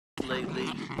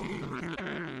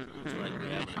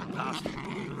an imposter.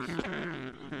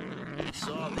 I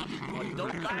saw that you wanted.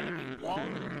 Don't lie to me, Walt.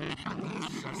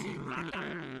 Sussy baka.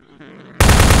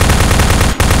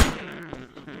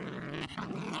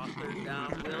 Author down,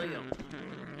 William.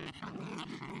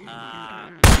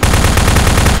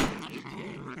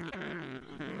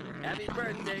 Happy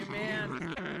birthday, man.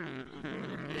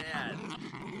 Dad.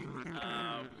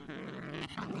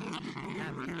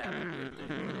 Happy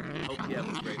birthday. Hope you have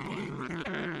a great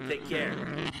one. Take care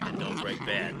and don't break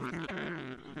bad.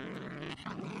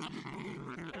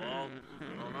 Well, I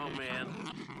don't know, man.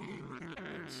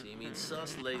 Been seeming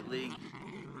sus lately.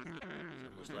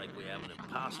 It's almost like we have an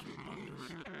imposter among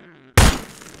us.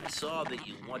 I saw that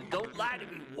you wanted. Don't lie to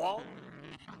me, Walt.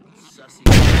 Sussy.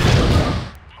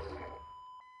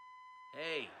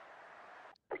 Hey.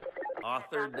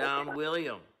 Author down,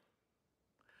 William.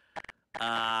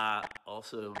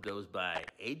 Also goes by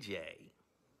AJ.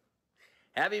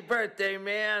 Happy birthday,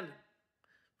 man.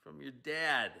 From your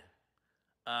dad.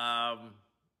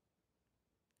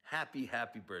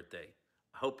 Happy birthday.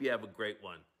 I hope you have a great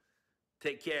one.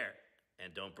 Take care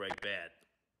and don't break bad.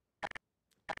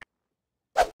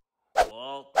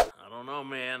 Well, I don't know,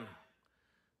 man.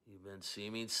 You've been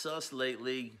seeming sus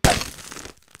lately.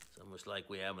 It's almost like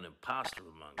we have an imposter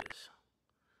among us.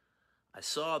 I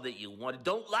saw that you wanted.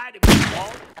 Don't lie to me,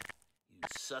 Walt. You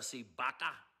sussy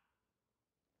baka.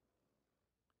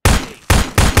 Hey.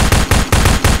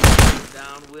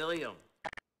 Down, William.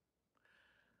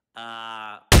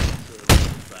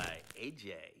 By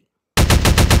AJ.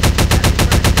 Happy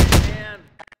birthday, man.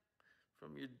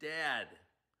 From your dad.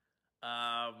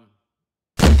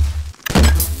 Happy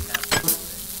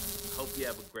birthday. Hope you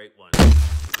have a great one.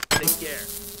 Take care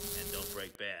and don't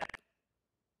break bad.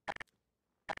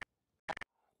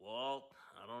 Well,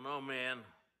 I don't know, man.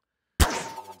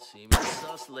 Haven't seen me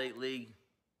sus lately.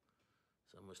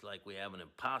 It's almost like we have an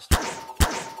imposter.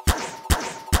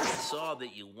 I saw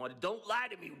that you wanted. Don't lie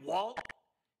to me, Walt.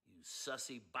 You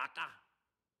sussy baka.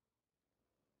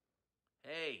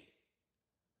 Hey.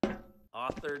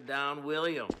 Author down,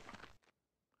 William.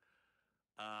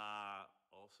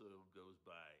 Also goes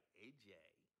by AJ.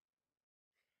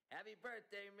 Happy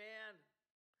birthday, man.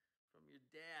 From your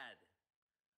dad.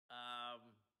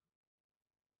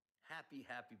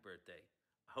 Happy birthday.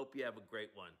 I hope you have a great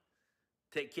one.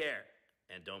 Take care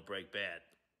and don't break bad.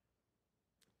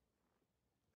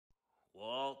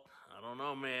 Well, I don't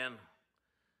know, man.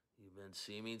 You've been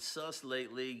seeming sus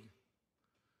lately.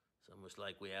 It's almost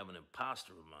like we have an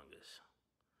imposter among us.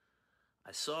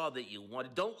 I saw that you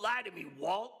wanted. Don't lie to me,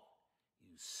 Walt.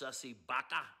 You sussy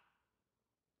baka.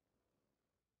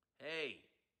 Hey.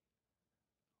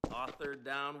 Author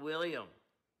down, William.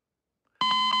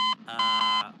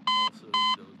 Also